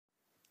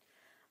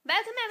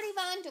Welcome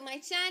everyone to my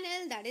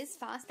channel, that is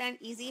Fast and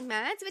Easy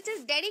Maths, which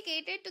is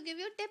dedicated to give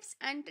you tips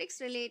and tricks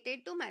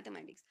related to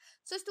mathematics.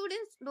 So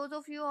students, those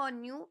of you who are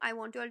new, I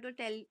want you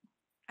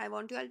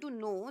all to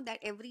know that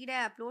every day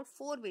I upload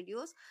 4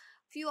 videos.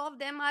 Few of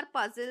them are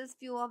puzzles,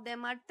 few of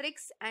them are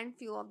tricks, and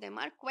few of them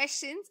are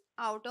questions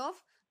out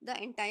of the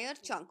entire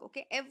chunk.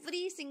 Okay,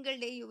 every single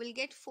day you will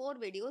get 4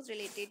 videos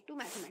related to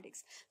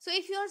mathematics. So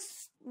if you are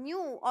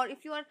new, or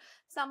if you are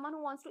someone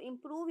who wants to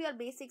improve your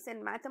basics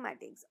in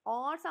mathematics,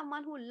 or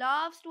someone who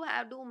loves to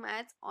do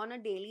maths on a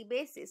daily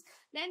basis,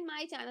 then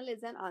my channel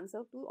is an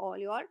answer to all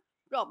your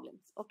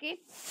problems. Okay,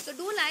 so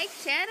do like,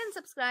 share and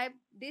subscribe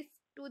this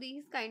to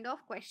these kind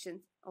of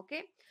questions.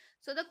 Okay,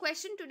 so the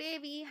question today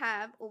we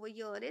have over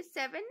here is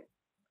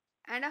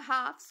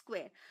 7.5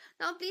 square.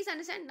 Now please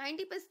understand,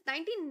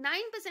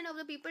 99% of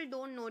the people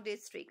don't know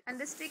this trick, and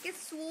this trick is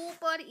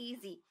super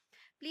easy.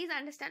 Please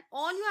understand,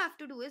 all you have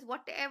to do is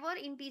whatever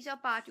integer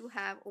part you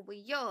have over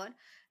here,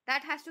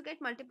 that has to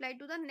get multiplied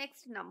to the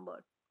next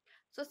number.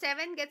 So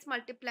 7 gets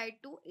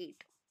multiplied to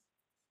 8.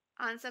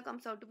 Answer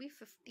comes out to be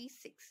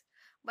 56.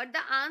 But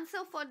the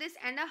answer for this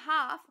and a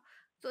half,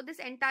 so this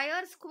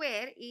entire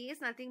square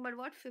is nothing but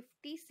what,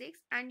 56,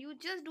 and you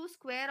just do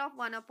square of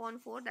 1 upon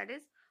 4, that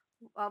is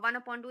 1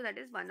 upon 2, that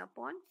is 1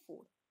 upon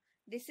 4.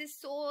 This is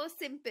so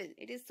simple,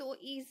 it is so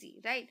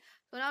easy, right?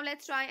 So now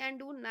let's try and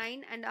do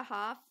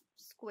 9.5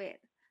 square.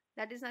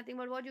 That is nothing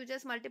but what, you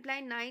just multiply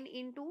 9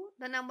 into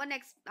the number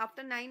next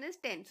after 9 is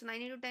 10. So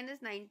 9 into 10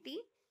 is 90,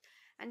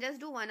 and just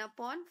do 1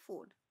 upon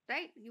 4,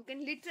 right? You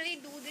can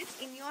literally do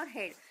this in your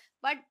head,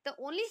 but the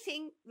only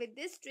thing with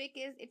this trick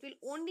is it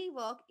will only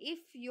work if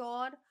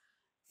your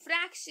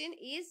fraction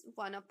is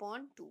 1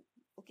 upon 2.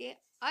 Okay,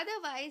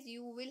 otherwise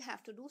you will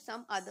have to do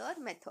some other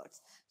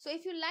methods. So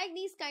if you like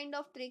these kind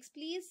of tricks,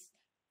 please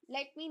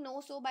let me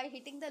know so by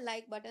hitting the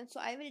like button, so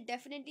I will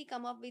definitely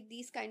come up with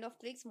these kind of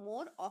tricks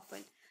more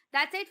often.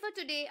 That's it for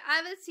today.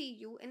 I will see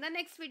you in the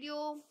next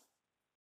video.